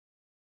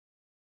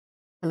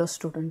Hello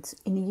students,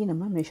 இன்னைக்கு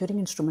நம்ம measuring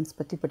instruments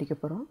பற்றி படிக்க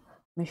போகிறோம்.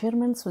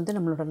 மெஷர்மெண்ட்ஸ் வந்து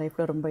நம்மளோட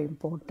லைஃப்பில் ரொம்ப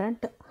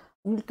இம்பார்ட்டண்ட்.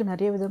 உங்களுக்கு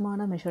நிறைய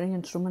விதமான மெஷரிங்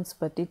இன்ஸ்ட்ருமெண்ட்ஸ்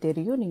பற்றி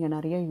தெரியும், நீங்கள்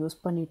நிறைய யூஸ்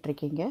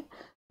பண்ணிகிட்ருக்கீங்க.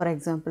 For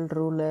example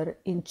ruler,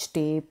 inch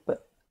tape,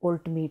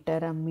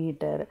 voltmeter,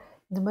 ammeter,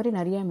 இந்த மாதிரி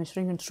நிறைய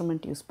மெஷரிங்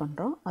இன்ஸ்ட்ருமெண்ட் யூஸ்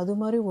பண்ணுறோம். அது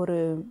மாதிரி ஒரு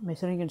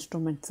மெஷரிங்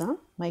இன்ஸ்ட்ருமெண்ட்ஸ் தான்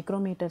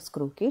micrometre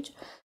screw gauge.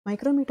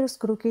 Micrometre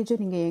screw கேஜை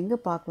நீங்கள் எங்கே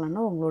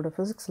பார்க்கலான்னா உங்களோட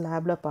ஃபிசிக்ஸ்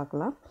லேபில்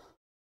பார்க்கலாம்.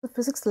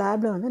 ஃபிசிக்ஸ்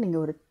லேபில் வந்து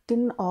நீங்கள் ஒரு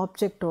தின்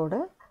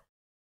ஆப்ஜெக்டோட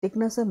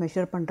திக்னஸை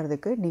மெஷர்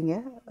பண்ணுறதுக்கு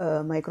நீங்கள்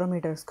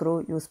மைக்ரோமீட்டர்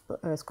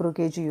ஸ்க்ரூ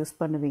கேஜ் யூஸ்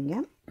பண்ணுவீங்க.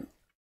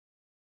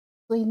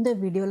 ஸோ இந்த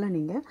வீடியோவில்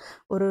நீங்கள்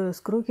ஒரு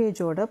ஸ்க்ரூ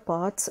கேஜோட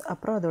பார்ட்ஸ்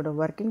அப்புறம் அதோட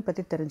ஒர்க்கிங்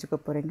பற்றி தெரிஞ்சுக்க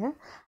போகிறீங்க.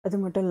 அது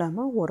மட்டும்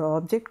இல்லாமல் ஒரு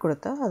ஆப்ஜெக்ட்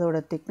கொடுத்தா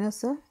அதோட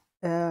திக்னஸை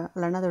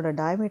இல்லைன்னா அதோட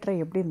டயமீட்டரை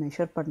எப்படி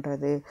மெஷர்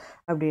பண்ணுறது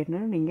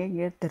அப்படின்னு நீங்கள்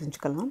இங்கே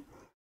தெரிஞ்சுக்கலாம்.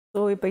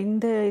 ஸோ இப்போ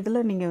இந்த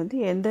இதில் நீங்கள் வந்து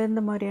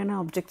எந்தெந்த மாதிரியான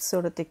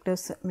ஆப்ஜெக்ட்ஸோட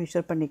திக்னஸ்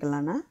மெஷர்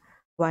பண்ணிக்கலாம்னா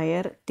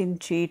வயர், டின்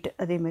ஷீட்,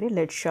 அதேமாதிரி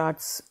லெட்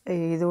ஷார்ட்ஸ்,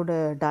 இதோட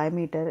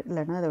டயமீட்டர்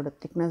இல்லைன்னா அதோட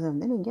திக்னஸ்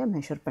வந்து நீங்கள்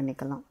மெஷர்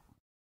பண்ணிக்கலாம்.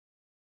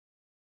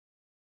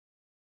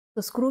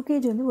 ஸோ ஸ்க்ரூ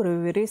கேஜ் வந்து ஒரு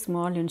வெரி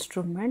ஸ்மால்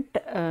இன்ஸ்ட்ருமெண்ட்.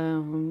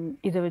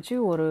 இதை வச்சு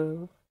ஒரு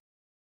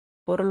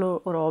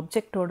ஒரு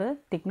ஆப்ஜெக்டோட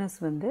திக்னஸ்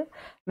வந்து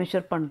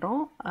மெஷர்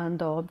பண்ணுறோம்.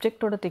 அந்த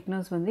ஆப்ஜெக்டோட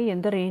திக்னஸ் வந்து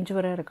எந்த ரேஞ்ச்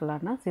வரை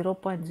இருக்கலாம்னா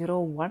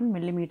 0.01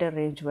 மில்லிமீட்டர்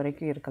ரேஞ்ச்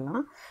வரைக்கும்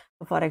இருக்கலாம்.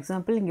 ஃபார்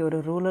எக்ஸாம்பிள் இங்கே ஒரு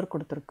ரூலர்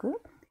கொடுத்துருக்கு.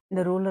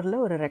 இந்த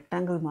ரூலரில் ஒரு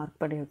ரெக்டாங்கிள் மார்க்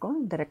பண்ணியிருக்கோம்.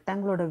 இந்த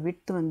ரெக்டாங்கிளோட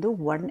விட்த் வந்து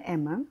 1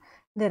 mm.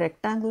 இந்த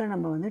ரெக்டாங்கிளை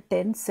நம்ம வந்து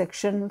 10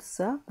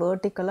 செக்ஷன்ஸாக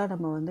வேர்ட்டிக்கலாக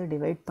நம்ம வந்து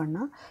டிவைட்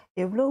பண்ணால்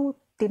எவ்வளோ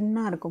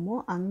தின்னாக இருக்குமோ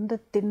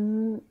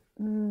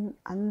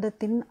அந்த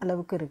தின்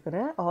அளவுக்கு இருக்கிற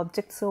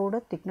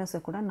ஆப்ஜெக்ட்ஸோட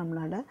திக்னஸை கூட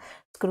நம்மளால்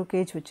ஸ்க்ரூ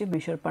கேஜ் வச்சு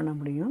மெஷர் பண்ண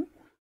முடியும்.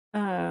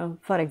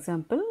 For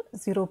example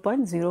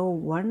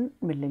 0.01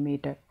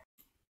 millimetre.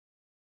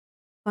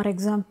 For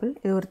example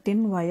இது ஒரு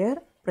தின் வயர்,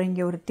 அப்புறம்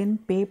இங்கே ஒரு தின்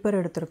பேப்பர்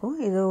எடுத்திருக்கோம்.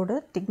 இதோட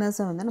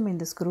திக்னஸை வந்து நம்ம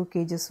இந்த ஸ்க்ரூ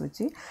கேஜஸ்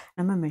வச்சு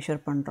நம்ம மெஷர்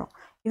பண்ணுறோம்.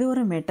 இது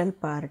ஒரு மெட்டல்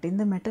பார்ட்.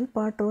 இந்த மெட்டல்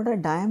பார்ட்டோட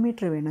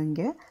டயமீட்டர் வேணும்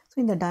இங்கே. ஸோ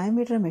இந்த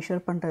டயமீட்டரை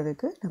மெஷர்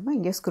பண்ணுறதுக்கு நம்ம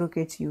இங்கே ஸ்க்ரூ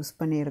கேஜ் யூஸ்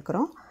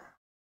பண்ணியிருக்கிறோம்.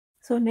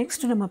 ஸோ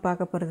நெக்ஸ்ட் நம்ம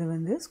பார்க்க போகிறது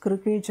வந்து ஸ்க்ரூ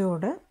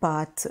கேஜோட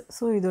பார்ட்ஸ்.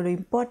 ஸோ இதோட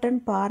இம்பார்ட்டண்ட்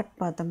பார்ட்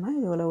பார்த்தோம்னா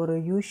இதில் ஒரு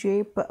யூ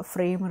ஷேப்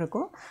ஃப்ரேம்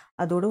இருக்கும்,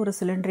 அதோட ஒரு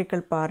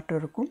சிலிண்ட்ரிக்கல் பார்ட்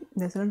இருக்கும்.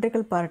 இந்த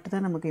சிலிண்ட்ரிக்கல் பார்ட்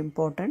தான் நமக்கு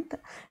இம்பார்ட்டண்ட்.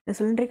 இந்த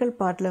சிலிண்ட்ரிக்கல்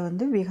பார்ட்டில்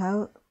வந்து வி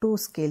ஹாவ் 2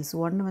 ஸ்கேல்ஸ்.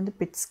 ஒன்று வந்து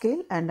bit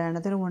scale and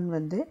another one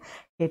வந்து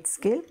ஹெட்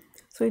ஸ்கேல்.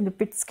 ஸோ இந்த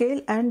bit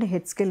scale and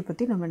head scale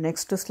பற்றி நம்ம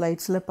நெக்ஸ்ட்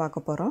ஸ்லைட்ஸில்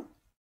பார்க்க போகிறோம்.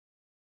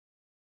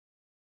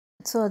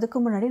 ஸோ அதுக்கு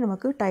முன்னாடி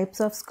நமக்கு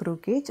types of screw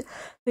gauge.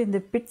 So இந்த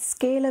பிட்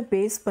ஸ்கேலை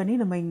பேஸ் பண்ணி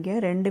நம்ம இங்கே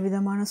 2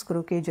 விதமான ஸ்க்ரூ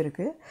கேஜ்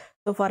இருக்குது.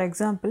 ஸோ ஃபார்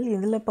எக்ஸாம்பிள்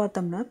இதில்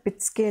பார்த்தோம்னா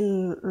பிட்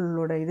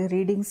ஸ்கேலோட இது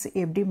ரீடிங்ஸ்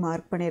எப்படி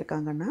மார்க்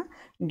பண்ணியிருக்காங்கன்னா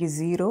இங்கே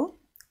 0,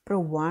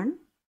 அப்புறம் 1,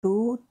 2,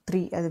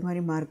 3 அது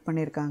மாதிரி மார்க்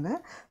பண்ணியிருக்காங்க.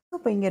 ஸோ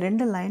இப்போ இங்கே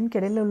 2 லைனுக்கு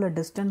இடையில் உள்ள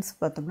டிஸ்டன்ஸ்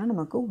பார்த்தோம்னா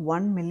நமக்கு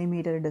 1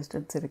 மில்லிமீட்டர்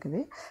டிஸ்டன்ஸ்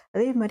இருக்குது.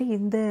 அதே மாதிரி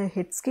இந்த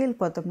ஹெட் ஸ்கேல்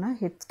பார்த்தோம்னா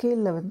ஹெட்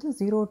ஸ்கேலில் வந்து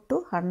 0 to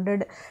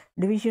 100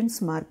 டிவிஷன்ஸ்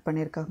மார்க்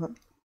பண்ணியிருக்காங்க.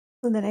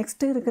 ஸோ இந்த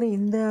நெக்ஸ்ட்டு இருக்கிற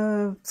இந்த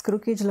ஸ்க்ரூ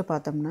கேஜில்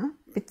பார்த்தோம்னா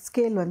பிட்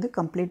ஸ்கேல் வந்து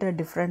கம்ப்ளீட்டாக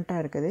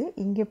டிஃப்ரெண்ட்டாக இருக்குது.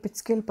 இங்கே பிட்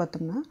ஸ்கேல்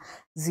பார்த்தோம்னா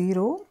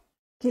 0,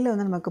 கீழே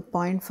வந்து நமக்கு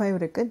 0.5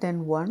 இருக்குது, தென்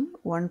 1,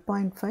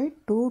 1.5,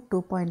 2,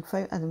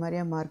 2.5 அது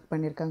மாதிரியாக மார்க்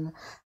பண்ணியிருக்காங்க.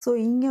 ஸோ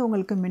இங்கே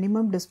உங்களுக்கு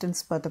மினிமம்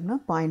டிஸ்டன்ஸ் பார்த்தோம்னா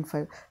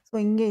 0.5. ஸோ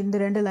இங்கே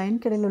இந்த 2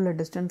 லைனுக்கு இடையில் உள்ள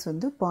டிஸ்டன்ஸ்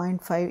வந்து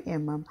 0.5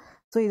 mm.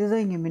 ஸோ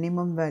இதுதான் இங்கே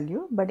மினிமம் வேல்யூ.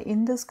 பட்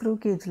இந்த ஸ்க்ரூ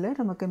கேஜில்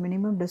நமக்கு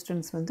மினிமம்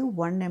டிஸ்டன்ஸ் வந்து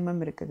 1 mm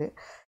இருக்குது.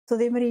 ஸோ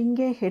அதே மாதிரி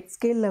இங்கே ஹெட்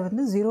ஸ்கேலில்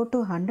வந்து 0 to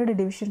 100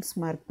 டிவிஷன்ஸ்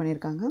மார்க்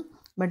பண்ணியிருக்காங்க.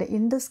 பட்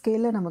இந்த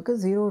ஸ்கேலில் நமக்கு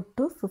 0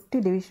 to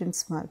 50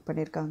 டிவிஷன்ஸ் மார்க்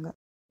பண்ணியிருக்காங்க.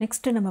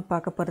 நெக்ஸ்ட்டு நம்ம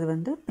பார்க்க போகிறது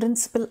வந்து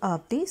principal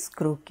of the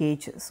screw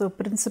gauge. So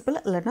principal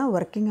இல்லைனா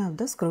working of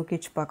the screw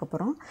gauge பார்க்க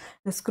போகிறோம்.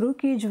 இந்த ஸ்க்ரூ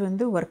கேஜ்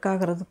வந்து ஒர்க்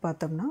ஆகிறது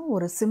பார்த்தோம்னா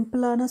ஒரு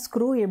சிம்பிளான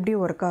ஸ்க்ரூ எப்படி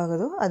ஒர்க்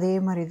ஆகுதோ அதே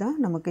மாதிரி தான்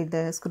நமக்கு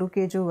இந்த ஸ்க்ரூ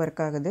கேஜும்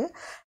ஒர்க் ஆகுது.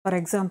 ஃபார்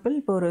எக்ஸாம்பிள்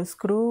இப்போ ஒரு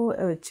ஸ்க்ரூ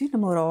வச்சு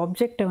நம்ம ஒரு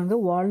ஆப்ஜெக்டை வந்து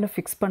வாலில்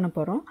ஃபிக்ஸ் பண்ண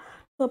போகிறோம்.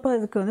 ஸோ அப்போ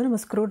அதுக்கு வந்து நம்ம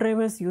ஸ்க்ரூ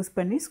ட்ரைவர்ஸ் யூஸ்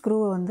பண்ணி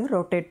ஸ்க்ரூவை வந்து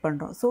ரொட்டேட்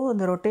பண்ணுறோம். ஸோ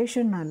அந்த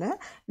ரொட்டேஷனால்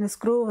இந்த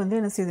ஸ்க்ரூ வந்து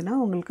என்ன செய்யுதுன்னா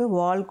உங்களுக்கு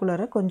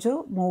வால்குள்ளே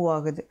கொஞ்சம் மூவ்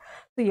ஆகுது.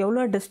 ஸோ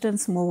எவ்வளோ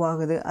டிஸ்டன்ஸ் மூவ்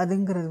ஆகுது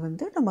அதுங்கிறது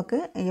வந்து நமக்கு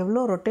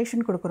எவ்வளோ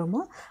ரொட்டேஷன்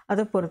கொடுக்குறோமோ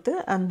அதை பொறுத்து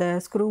அந்த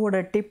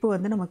ஸ்க்ரூவோட டிப்பு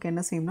வந்து நமக்கு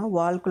என்ன செய்யும்னா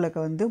வால்குள்ளே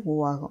வந்து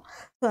மூவ் ஆகும்.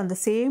 ஸோ அந்த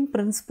சேம்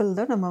பிரின்சிபல்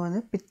தான் நம்ம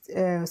வந்து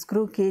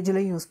ஸ்க்ரூ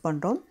கேஜில் யூஸ்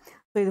பண்ணுறோம்.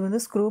 ஸோ இது வந்து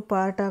screw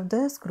part of the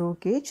screw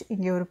gauge.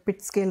 இங்கே ஒரு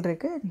பிட் ஸ்கேல்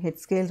இருக்குது,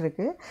 ஹெட் ஸ்கேல்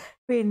இருக்குது.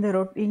 இப்போ இந்த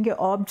இங்கே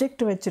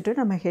ஆப்ஜெக்ட் வச்சுட்டு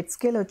நம்ம ஹெட்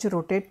ஸ்கேலை வச்சு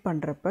ரொட்டேட்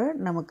பண்ணுறப்ப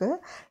நமக்கு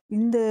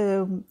இந்த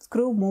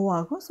ஸ்க்ரூ மூவ்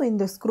ஆகும். ஸோ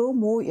இந்த ஸ்க்ரூ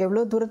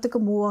எவ்வளோ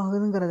தூரத்துக்கு மூவ்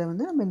ஆகுதுங்கிறத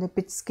வந்து நம்ம இந்த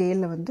பிட்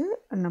ஸ்கேலில் வந்து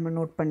நம்ம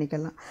நோட்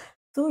பண்ணிக்கலாம்.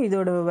 ஸோ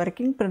இதோட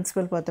ஒர்க்கிங்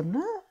பிரின்சிபல்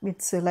பார்த்தோம்னா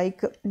it's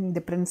like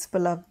the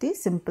principal of the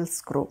simple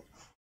screw.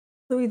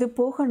 So இது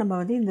போக நம்ம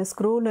வந்து இந்த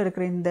ஸ்க்ரூவில்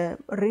இருக்கிற இந்த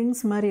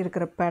ரிங்ஸ் மாதிரி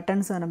இருக்கிற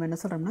பேட்டர்ன்ஸை நம்ம என்ன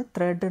சொல்கிறோம்னா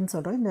த்ரெட்டுன்னு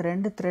சொல்கிறோம். இந்த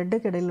 2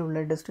 த்ரெட்டுக்கு இடையில்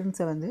உள்ள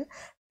டிஸ்டன்ஸை வந்து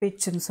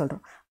பிச்சுன்னு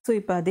சொல்கிறோம். ஸோ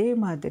இப்போ அதே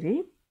மாதிரி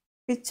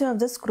pitch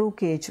of the screw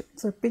gauge.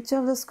 So pitch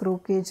of the screw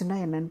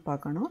கேஜ்னால் என்னென்னு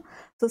பார்க்கணும்.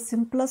 ஸோ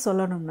சிம்பிளாக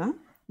சொல்லணும்னா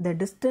the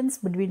distance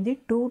between the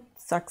 2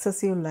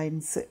 successive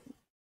lines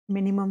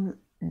minimum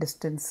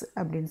distance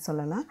அப்படின்னு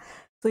சொல்லலாம்.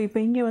 ஸோ இப்போ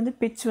இங்கே வந்து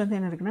பிட்ச் வந்து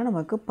என்ன இருக்குன்னா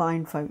நமக்கு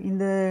 0.5.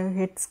 இந்த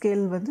ஹெட்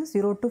ஸ்கேல் வந்து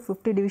 0 to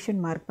 50 டிவிஷன்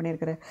மார்க்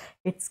பண்ணியிருக்கிற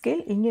ஹெட்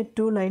ஸ்கேல், இங்கே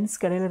 2 லைன்ஸ்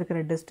இடையில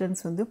இருக்கிற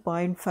டிஸ்டன்ஸ் வந்து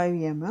 0.5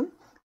 mm.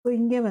 ஸோ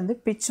இங்கே வந்து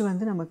பிட்ச்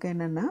வந்து நமக்கு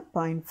என்னென்னா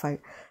 0.5.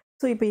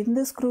 ஸோ இப்போ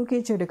இந்த ஸ்க்ரூ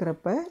கேஜ்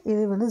எடுக்கிறப்ப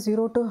இது வந்து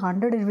 0 to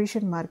 100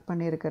 டிவிஷன் மார்க்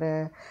பண்ணியிருக்கிற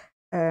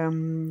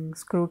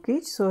screw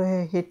gauge. So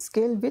head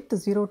scale with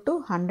 0 to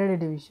 100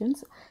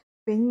 divisions.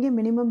 இப்போ இங்கே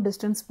மினிமம்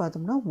டிஸ்டன்ஸ்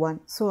பார்த்தோம்னா 1.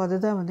 ஸோ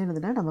அதுதான் வந்து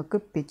என்னதுன்னா நமக்கு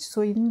பிட்ச். ஸோ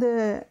இந்த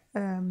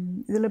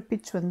இதில்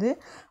பிட்ச் வந்து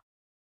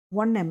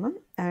 1 mm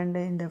அண்ட்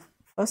இந்த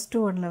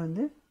ஃபஸ்ட்டு ஒனில்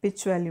வந்து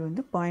பிட்ச் வேல்யூ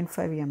வந்து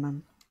 0.5 mm.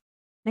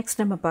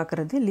 நெக்ஸ்ட் நம்ம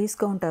பார்க்குறது least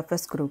count of a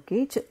screw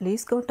gauge.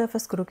 Least count of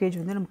a screw gauge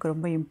வந்து நமக்கு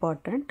ரொம்ப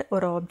இம்பார்ட்டண்ட்.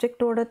 ஒரு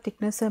ஆப்ஜெக்டோட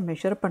திக்னஸை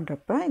மெஷர்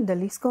பண்ணுறப்ப இந்த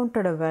லீஸ்ட்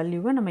கவுண்டோட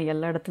வேல்யூவை நம்ம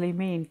எல்லா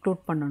இடத்துலையுமே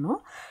இன்க்ளூட் பண்ணணும்.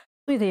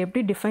 ஸோ இதை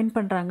எப்படி டிஃபைன்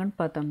பண்ணுறாங்கன்னு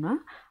பார்த்தோம்னா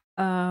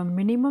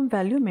minimum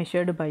value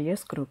measured by a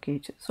screw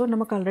gauge. So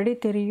நமக்கு ஆல்ரெடி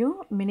தெரியும்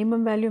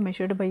minimum value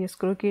measured by a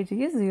screw gauge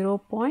is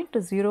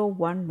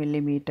 0.01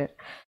 millimeter.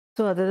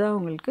 So அதுதான்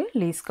உங்களுக்கு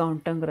லீஸ்ட்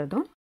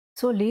கவுண்ட்டுங்கிறதும்.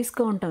 ஸோ லீஸ்ட்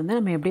கவுண்ட்டை வந்து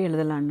நம்ம எப்படி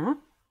எழுதலாம்னா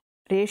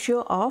ratio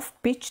of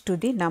pitch to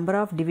the number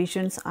of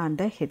divisions on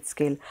the head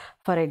scale.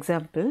 For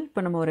example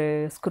இப்போ நம்ம ஒரு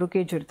ஸ்க்ரூ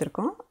கேஜ்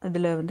எடுத்திருக்கோம்.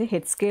 இதில் வந்து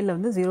ஹெட் ஸ்கேலில்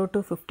வந்து 0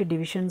 to 50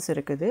 டிவிஷன்ஸ்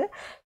இருக்குது.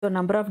 So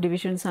number of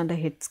divisions on the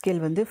head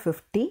scale வந்து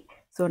 50.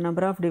 So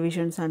number of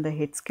divisions on the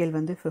head scale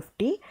வந்து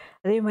 50.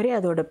 அதே மாதிரி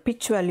அதோட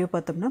பிட்ச் வேல்யூ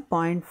பார்த்தோம்னா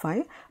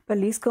 0.5. இப்போ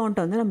லீஸ்ட்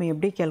கவுண்ட்டை வந்து நம்ம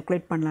எப்படி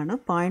கேல்குலேட் பண்ணலான்னா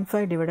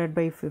 0.5 divided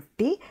by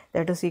 50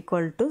 that is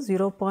equal to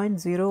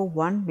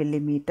 0.01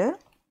 millimeter.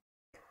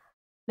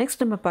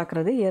 Next நம்ம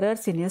பார்க்குறது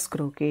எரர்ஸ் இன் எ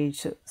ஸ்க்ரூ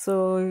கேஜ். ஸோ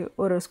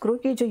ஒரு ஸ்க்ரூ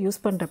கேஜை யூஸ்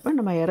பண்ணுறப்ப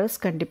நம்ம எரர்ஸ்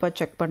கண்டிப்பாக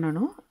செக்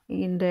பண்ணணும்.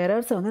 இந்த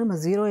எரர்ஸை வந்து நம்ம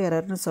 0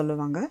 எரர்னு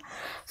சொல்லுவாங்க.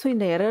 ஸோ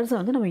இந்த எரர்ஸை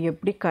வந்து நம்ம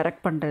எப்படி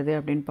கரெக்ட் பண்ணுறது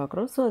அப்படின்னு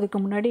பார்க்குறோம். ஸோ அதுக்கு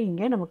முன்னாடி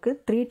இங்கே நமக்கு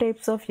 3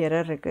 டைப்ஸ் ஆஃப்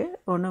எரர் இருக்குது.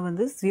 ஒன்று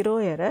வந்து 0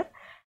 எரர்,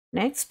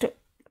 நெக்ஸ்ட்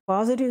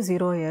பாசிட்டிவ்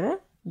 0 எரர்,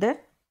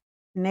 தென்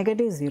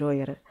நெகட்டிவ் 0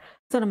 எரர்.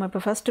 ஸோ நம்ம இப்போ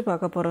ஃபஸ்ட்டு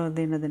பார்க்க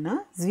போகிறது என்னதுன்னா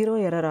 0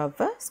 error of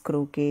a screw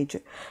gauge.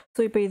 So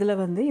இப்போ இதில்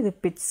வந்து இது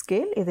பிட்ச்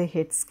ஸ்கேல், இது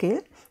ஹெட்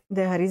ஸ்கேல்.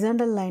 இந்த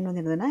ஹரிசாண்டல் லைன்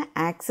வந்து என்னதுன்னா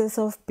axis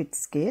of pitch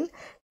scale.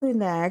 So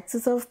இந்த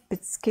ஆக்சஸ் ஆஃப்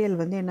பிட்ச் ஸ்கேல்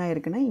வந்து என்ன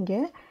இருக்குன்னா இங்கே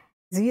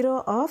 0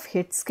 ஆஃப்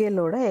ஹெட்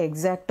ஸ்கேலோட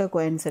எக்ஸாக்டாக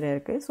கோயின்சிடென்ட்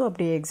இருக்குது. ஸோ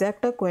அப்படி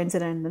எக்ஸாக்டாக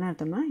கோயின்சிடென்ட்னு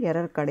அர்த்தம்னா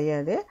எரர்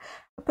கிடையாது.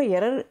 அப்போ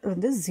எரர்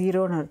வந்து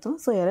 0ன்னு அர்த்தம்.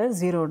 ஸோ எரர்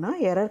 0னா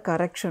எரர்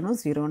கரெக்ஷனும்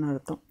 0ன்னு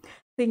அர்த்தம்.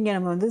 ஸோ இங்கே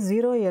நம்ம வந்து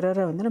 0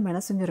 எரரை வந்து நம்ம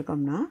என்ன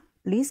செஞ்சுருக்கோம்னா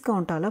லீஸ்ட்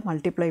கவுண்டால்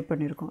மல்டிப்ளை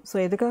பண்ணியிருக்கோம். ஸோ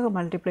எதுக்காக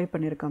மல்டிப்ளை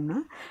பண்ணியிருக்கோம்னா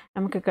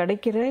நமக்கு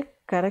கிடைக்கிற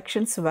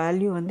கரெக்ஷன்ஸ்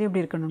வேல்யூ வந்து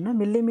எப்படி இருக்கணும்னா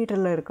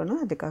மில்லிமீட்டரில் இருக்கணும்.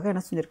 அதுக்காக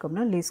என்ன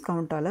செஞ்சுருக்கோம்னா லீஸ்ட்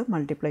கவுண்டால்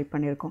மல்டிப்ளை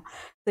பண்ணியிருக்கோம்.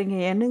 ஸோ இங்கே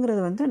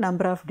என்னங்கிறது வந்து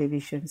நம்பர் ஆஃப்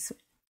டிவிஷன்ஸ்.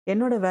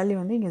 என்னோட வேல்யூ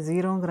வந்து இங்கே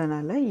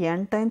 0ங்கிறனால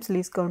n times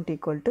least count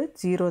equal to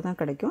 0 தான்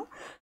கிடைக்கும்.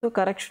 ஸோ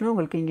கரெக்ஷனும்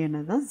உங்களுக்கு இங்கே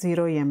என்ன தான்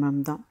 0 mm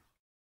தான்.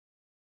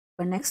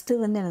 இப்போ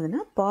நெக்ஸ்ட்டு வந்து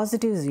என்னதுன்னா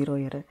பாசிட்டிவ்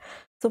 0 எரர்.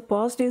 ஸோ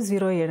பாசிட்டிவ்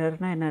 0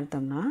 எரர்னால் என்ன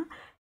அர்த்தம்னா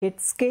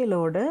ஹெட்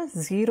ஸ்கேலோட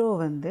 0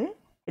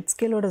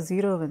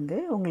 வந்து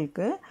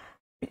உங்களுக்கு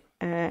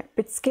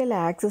பிட்ச் ஸ்கேல்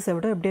ஆக்சஸை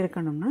விட எப்படி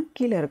இருக்கணும்னா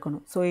கீழே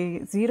இருக்கணும். ஸோ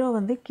 0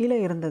 வந்து கீழே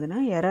இருந்ததுன்னா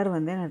எரர்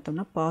வந்து என்ன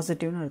அர்த்தம்னா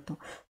பாசிட்டிவ்னு அர்த்தம்.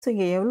 ஸோ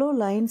இங்கே எவ்வளோ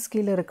லைன்ஸ்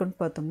கீழே இருக்குன்னு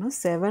பார்த்தோம்னா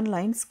 7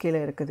 லைன்ஸ்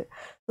கீழே இருக்குது.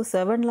 ஸோ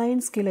 7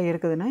 லைன்ஸ் கீழே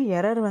இருக்குதுன்னா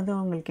எரர் வந்து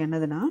உங்களுக்கு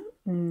என்னதுன்னா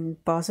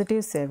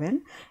பாசிட்டிவ் 7,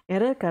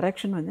 எரர்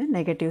கரெக்ஷன் வந்து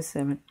நெகட்டிவ்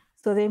 7.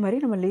 ஸோ அதே மாதிரி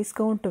நம்ம லீஸ்ட்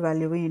கவுண்ட்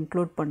வேல்யூவை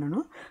இன்க்ளூட்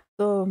பண்ணணும்.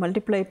 ஸோ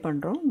மல்டிப்ளை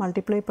பண்ணுறோம்.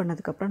 மல்டிப்ளை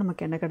பண்ணதுக்கப்புறம்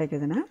நமக்கு என்ன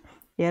கிடைக்குதுன்னா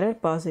எரர்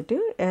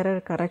பாசிட்டிவ்,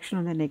 எரர் கரெக்ஷன்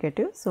வந்து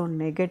நெகட்டிவ். So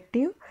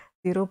negative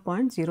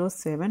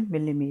 0.07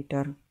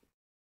 millimeter.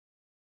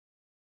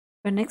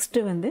 இப்போ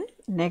நெக்ஸ்ட்டு வந்து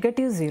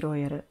நெகட்டிவ் 0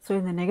 எரர். ஸோ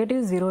இந்த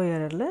நெகட்டிவ் 0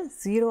 எரரில்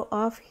 0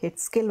 ஆஃப்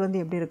ஹெட் ஸ்கேல்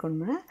வந்து எப்படி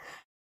இருக்கணும்னா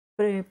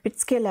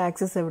பிட்ச் ஸ்கேல்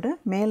ஆக்சஸை விட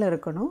மேலே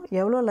இருக்கணும்.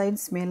 எவ்வளோ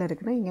லைன்ஸ் மேலே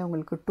இருக்குன்னா இங்கே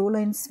உங்களுக்கு 2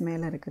 லைன்ஸ்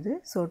மேலே இருக்குது.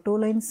 ஸோ 2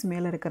 லைன்ஸ்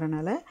மேலே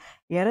இருக்கிறனால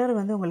எரர்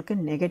வந்து உங்களுக்கு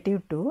நெகட்டிவ்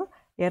 2,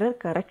 எரர்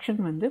கரெக்ஷன்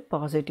வந்து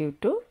பாசிட்டிவ்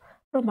 2.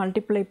 அப்புறம்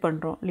மல்டிப்ளை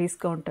பண்ணுறோம்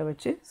லீஸ்ட் கவுண்ட்டை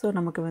வச்சு. ஸோ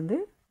நமக்கு வந்து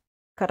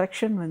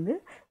கரெக்ஷன் வந்து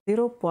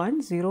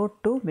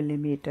 0.02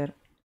 millimeter.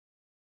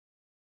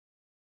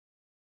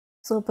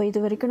 ஸோ இப்போ இது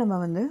வரைக்கும் நம்ம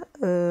வந்து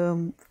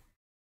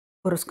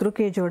ஒரு ஸ்க்ரூ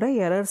கேஜோட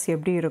எரர்ஸ்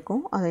எப்படி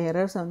இருக்கும், அந்த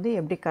எரர்ஸை வந்து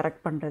எப்படி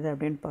கரெக்ட் பண்ணுறது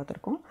அப்படின்னு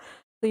பார்த்துருக்கோம்.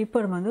 ஸோ இப்போ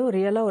நம்ம வந்து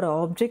ரியலாக ஒரு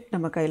ஆப்ஜெக்ட்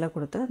நம்ம கையில்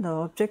கொடுத்து அந்த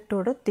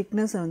ஆப்ஜெக்டோட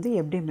திக்னஸை வந்து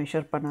எப்படி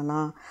மெஷர்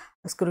பண்ணலாம்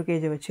ஸ்க்ரூ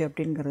கேஜை வச்சு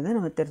அப்படிங்கிறத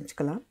நம்ம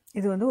தெரிஞ்சுக்கலாம்.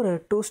 இது வந்து ஒரு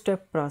 2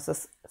 step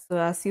process.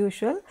 So as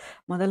usual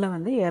முதல்ல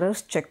வந்து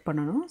எரர்ஸ் செக்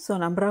பண்ணணும். ஸோ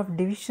நம்பர் ஆஃப்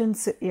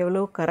டிவிஷன்ஸ்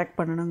எவ்வளோ கரெக்ட்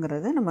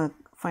பண்ணணுங்கிறத நம்ம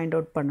ஃபைண்ட்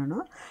அவுட்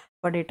பண்ணணும்.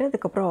 பண்ணிவிட்டு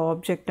அதுக்கப்புறம்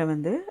ஆப்ஜெக்டை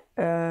வந்து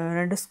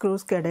 2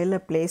 ஸ்க்ரூஸ்க்கு இடையில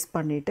ப்ளேஸ்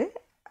பண்ணிவிட்டு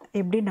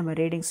எப்படி நம்ம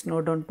ரீடிங்ஸ்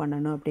நோட் டவுன்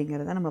பண்ணணும்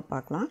அப்படிங்கிறத நம்ம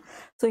பார்க்கலாம்.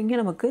 ஸோ இங்கே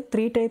நமக்கு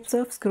 3 டைப்ஸ்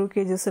ஆஃப் ஸ்க்ரூ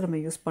கேஜஸ் நம்ம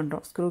யூஸ்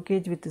பண்ணுறோம். Screw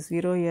gauge with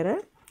 0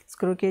 error,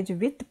 screw gauge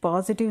with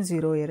positive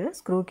 0 error,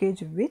 screw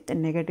gauge with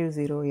negative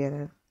 0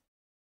 error.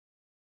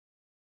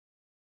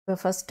 இப்போ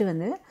ஃபஸ்ட்டு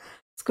வந்து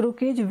ஸ்க்ரூ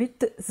கேஜ்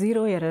வித்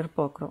 0 எரர்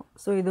பார்க்குறோம்.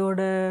 ஸோ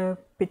இதோட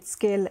pitch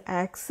scale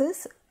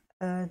access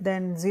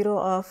then 0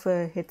 of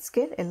head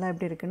scale எல்லாம்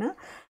எப்படி இருக்குன்னா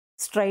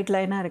straight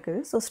லைனாக இருக்குது.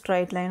 ஸோ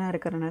ஸ்ட்ரைட் லைனாக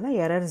இருக்கிறனால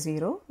எரர்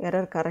 0,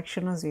 எரர்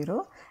கரெக்ஷனும் 0.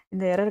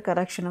 இந்த எரர்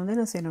கரெக்ஷனை வந்து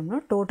என்ன செய்யணும்னா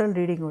டோட்டல்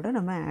ரீடிங்கோட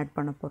நம்ம ஆட்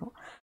பண்ண போகிறோம்.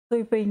 ஸோ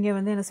இப்போ இங்கே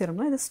வந்து என்ன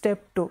செய்யணும்னா இது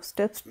ஸ்டெப் 2.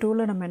 ஸ்டெப்ஸ்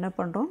 2ல் நம்ம என்ன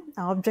பண்ணுறோம்,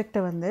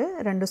 ஆப்ஜெக்டை வந்து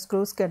 2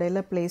 ஸ்க்ரூஸ்க்கு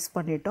இடையில் ப்ளேஸ்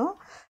பண்ணிட்டோம்.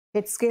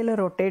 ஹெட் ஸ்கேலை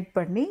ரொட்டேட்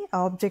பண்ணி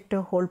ஆப்ஜெக்டை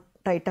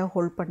டைட்டாக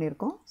ஹோல்ட்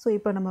பண்ணியிருக்கோம். ஸோ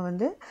இப்போ நம்ம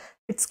வந்து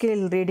பிட்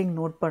ஸ்கேல் ரீடிங்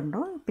நோட்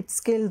பண்ணுறோம். பிட்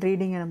ஸ்கேல்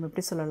ரீடிங்கை நம்ம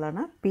எப்படி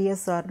சொல்லலாம்னா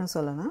பிஎஸ்ஆர்னு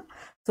சொல்லலாம்.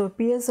 ஸோ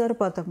பிஎஸ்ஆர்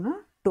பார்த்தோம்னா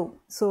 2.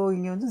 ஸோ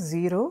இங்கே வந்து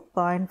 0,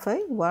 0.5,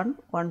 1,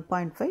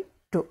 1.5,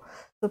 2.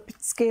 ஸோ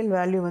பிட் ஸ்கேல்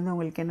வேல்யூ வந்து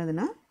உங்களுக்கு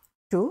என்னதுன்னா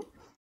 2.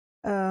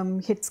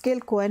 ஹெட்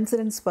ஸ்கேல்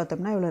கோஇன்சிடென்ஸ்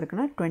பார்த்தோம்னா எவ்வளோ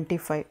இருக்குன்னா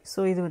 25. ஸோ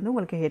இது வந்து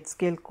உங்களுக்கு head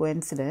scale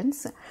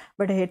coincidence.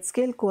 But head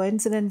scale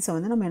கோஇன்சிடென்ஸை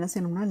வந்து நம்ம என்ன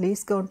செய்யணும்னா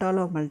லீஸ்ட்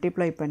கவுண்டால்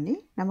மல்டிப்ளை பண்ணி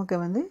நமக்கு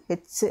வந்து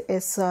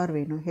ஹெச்எஸ்ஆர்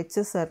வேணும்.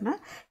 ஹெச்எஸ்ஆர்னா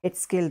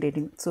head scale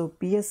reading. So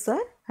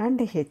PSR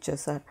and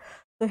HSR.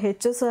 So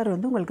HSR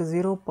வந்து உங்களுக்கு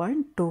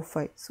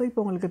 0.25. ஸோ இப்போ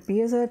உங்களுக்கு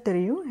பிஎஸ்ஆர்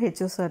தெரியும்,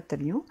 ஹெச்எஸ்ஆர்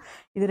தெரியும்.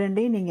 இது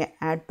ரெண்டையும் நீங்கள்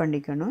ஆட்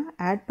பண்ணிக்கணும்.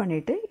 ஆட்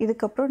பண்ணிவிட்டு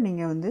இதுக்கப்புறம்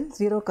நீங்கள் வந்து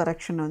 0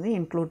 கரெக்ஷனை வந்து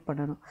இன்க்ளூட்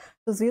பண்ணணும்.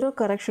 ஸோ 0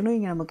 கரெக்ஷனும்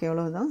இங்கே நமக்கு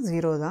எவ்வளோ தான்,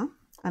 0 தான்.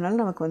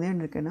 அதனால் நமக்கு வந்து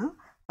என்ன இருக்குன்னா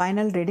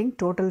ஃபைனல் ரீடிங்,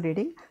 டோட்டல்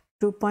ரீடிங்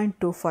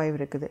 2.25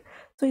 இருக்குது.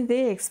 ஸோ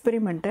இதே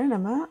எக்ஸ்பெரிமெண்ட்டை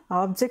நம்ம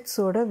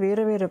ஆப்ஜெக்ட்ஸோட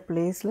வேறு வேறு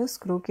பிளேஸில்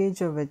ஸ்க்ரூ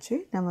கேஜை வச்சு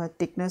நம்ம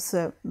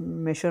திக்னஸை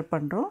மெஷர்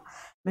பண்ணுறோம்.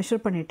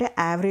 மெஷர் பண்ணிவிட்டு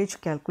ஆவரேஜ்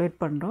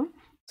கேல்குலேட் பண்ணுறோம்.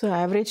 ஸோ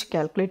ஆவரேஜ்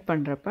கேல்குலேட்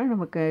பண்ணுறப்ப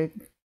நமக்கு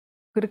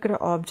இருக்கிற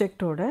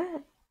ஆப்ஜெக்டோட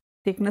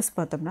திக்னஸ்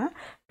பார்த்தோம்னா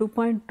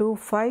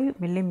 2.25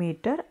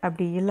 மில்லிமீட்டர்,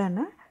 அப்படி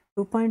இல்லைன்னா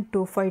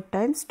 2.25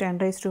 டைம்ஸ்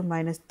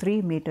 10⁻³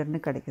 மீட்டர்னு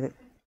கிடைக்குது.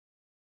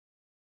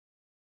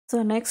 ஸோ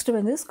நெக்ஸ்ட்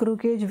வந்து screw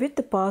gauge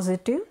with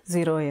positive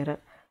 0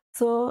 error.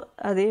 So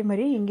அதே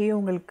மாதிரி இங்கேயும்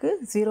உங்களுக்கு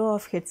 0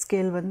 ஆஃப் ஹெட்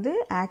ஸ்கேல் வந்து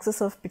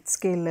ஆக்சஸ் ஆஃப் பிட்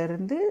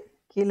ஸ்கேல்லேருந்து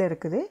கீழே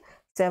இருக்குது,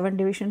 7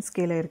 டிவிஷன்ஸ்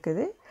கீழே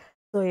இருக்குது.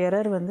 ஸோ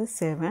எரர் வந்து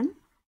 7,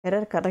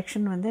 எரர்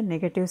கரெக்ஷன் வந்து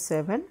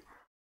 -7.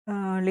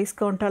 லீஸ்ட்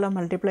கவுண்டால்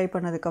மல்டிப்ளை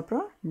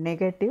பண்ணதுக்கப்புறம்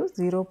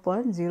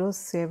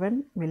 -0.07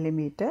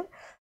 மில்லிமீட்டர்.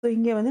 ஸோ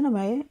இங்கே வந்து நம்ம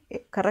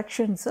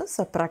கரெக்ஷன்ஸை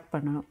சப்ராக்ட்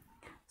பண்ணணும்.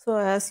 ஸோ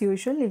ஆஸ்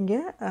யூஷுவல் இங்கே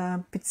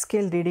பிட்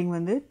ஸ்கேல் ரீடிங்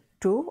வந்து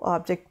 2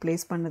 ஆப்ஜெக்ட்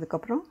ப்ளேஸ்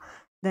பண்ணதுக்கப்புறம்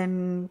தென்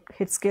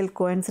ஹெட் ஸ்கேல்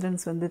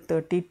கோஇன்சிடென்ஸ் வந்து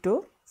 32.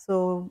 ஸோ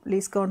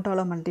லீஸ்ட்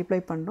கவுண்டால்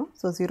மல்டிப்ளை பண்ணோம்.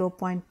 ஸோ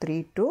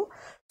 0.32.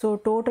 ஸோ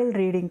டோட்டல்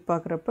ரீடிங்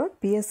பார்க்குறப்ப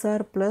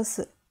பிஎஸ்ஆர் ப்ளஸ்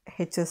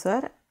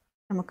ஹெச்எஸ்ஆர்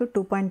நமக்கு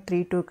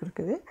 2.32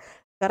 இருக்குது.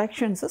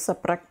 கரெக்ஷன்ஸை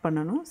சப்ராக்ட்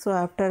பண்ணணும். ஸோ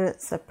ஆஃப்டர்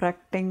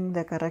சப்ராக்டிங் த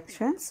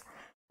கரெக்ஷன்ஸ்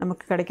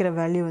நமக்கு கிடைக்கிற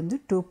வேல்யூ வந்து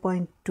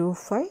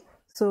 2.25.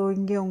 ஸோ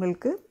இங்கே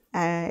உங்களுக்கு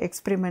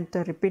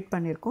எக்ஸ்பெரிமெண்ட்டை ரிப்பீட்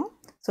பண்ணியிருக்கோம்.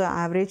 ஸோ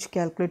ஆவரேஜ்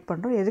கேல்குலேட்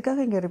பண்ணுறோம்.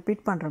 எதுக்காக இங்கே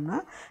ரிப்பீட் பண்ணுறோம்னா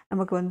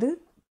நமக்கு வந்து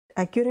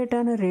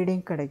அக்யூரேட்டான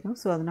ரீடிங் கிடைக்கும்.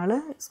 ஸோ அதனால்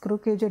ஸ்க்ரூ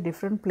கேஜை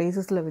டிஃப்ரெண்ட்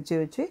பிளேசஸில்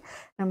வச்சு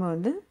நம்ம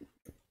வந்து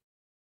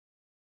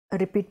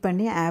ரிப்பீட்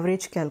பண்ணி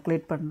ஆவரேஜ்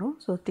கேல்குலேட் பண்ணுறோம்.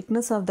 So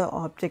thickness of the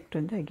object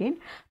வந்து again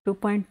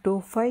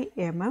 2.25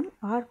 mm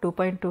R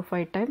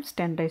 2.25 times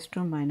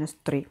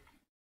 10⁻³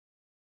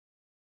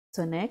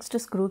 so next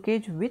screw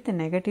gauge with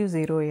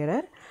 -0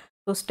 error.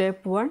 So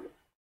step 1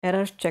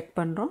 errors check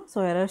பண்ணுறோம். ஸோ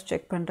எரர்ஸ்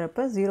செக்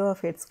பண்ணுறப்ப 0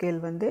 ஆஃப் ஹெட் ஸ்கேல்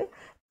வந்து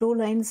 2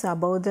 lines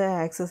above the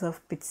axis of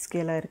bit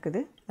ஸ்கேலாக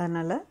இருக்குது.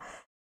 அதனால்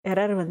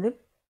error வந்து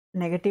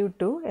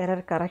 -2,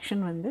 error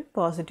correction வந்து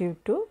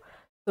 +2.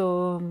 So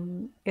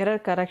error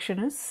correction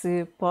is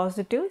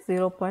positive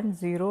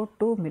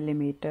 0.02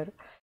 millimeter.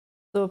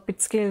 So pit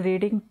scale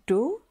reading 2,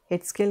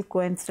 head scale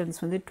coincidence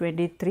வந்து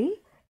 23,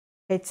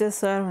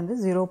 HSR வந்து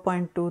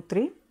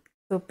 0.23.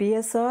 So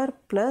PSR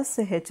plus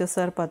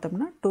HSR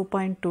பார்த்தோம்னா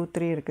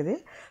 2.23 இருக்குது.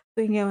 ஸோ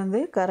இங்கே வந்து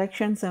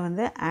கரெக்ஷன்ஸை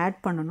வந்து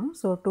ஆட் பண்ணணும்.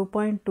 ஸோ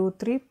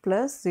 2.23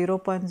 +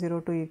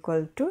 0.02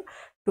 =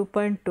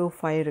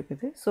 2.25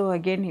 இருக்குது. ஸோ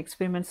அகெயின்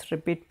எக்ஸ்பெரிமெண்ட்ஸ்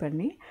ரிப்பீட்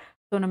பண்ணி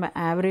ஸோ நம்ம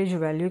ஆவரேஜ்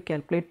வேல்யூ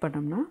கேல்குலேட்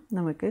பண்ணோம்னா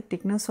நமக்கு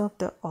திக்னஸ் ஆஃப்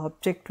த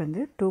ஆப்ஜெக்ட்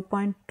வந்து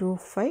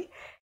 2.25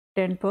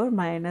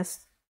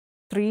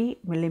 10⁻³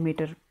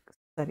 மில்லிமீட்டர்,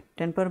 சாரி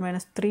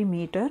 10⁻³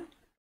 மீட்டர்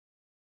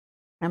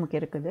நமக்கு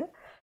இருக்குது.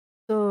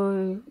 ஸோ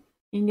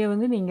இங்கே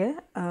வந்து நீங்கள்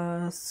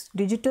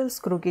டிஜிட்டல்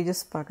ஸ்க்ரூ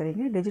கேஜஸ்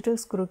பார்க்குறீங்க. டிஜிட்டல்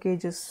ஸ்க்ரூ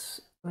கேஜஸ்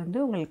வந்து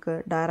உங்களுக்கு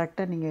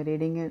டைரெக்டாக நீங்கள்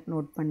ரீடிங்கை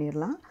நோட்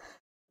பண்ணிடலாம்.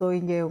 ஸோ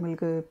இங்கே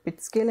உங்களுக்கு பிட்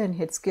ஸ்கேல் அண்ட்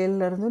ஹெட்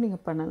ஸ்கேல்லேருந்தும்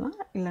நீங்கள் பண்ணலாம்,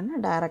 இல்லைன்னா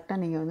டைரெக்டாக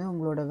நீங்கள் வந்து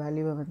உங்களோட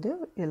வேல்யூவை வந்து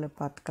இதில்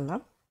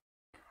பார்த்துக்கலாம்.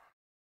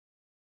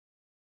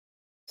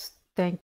 தேங்க்யூ.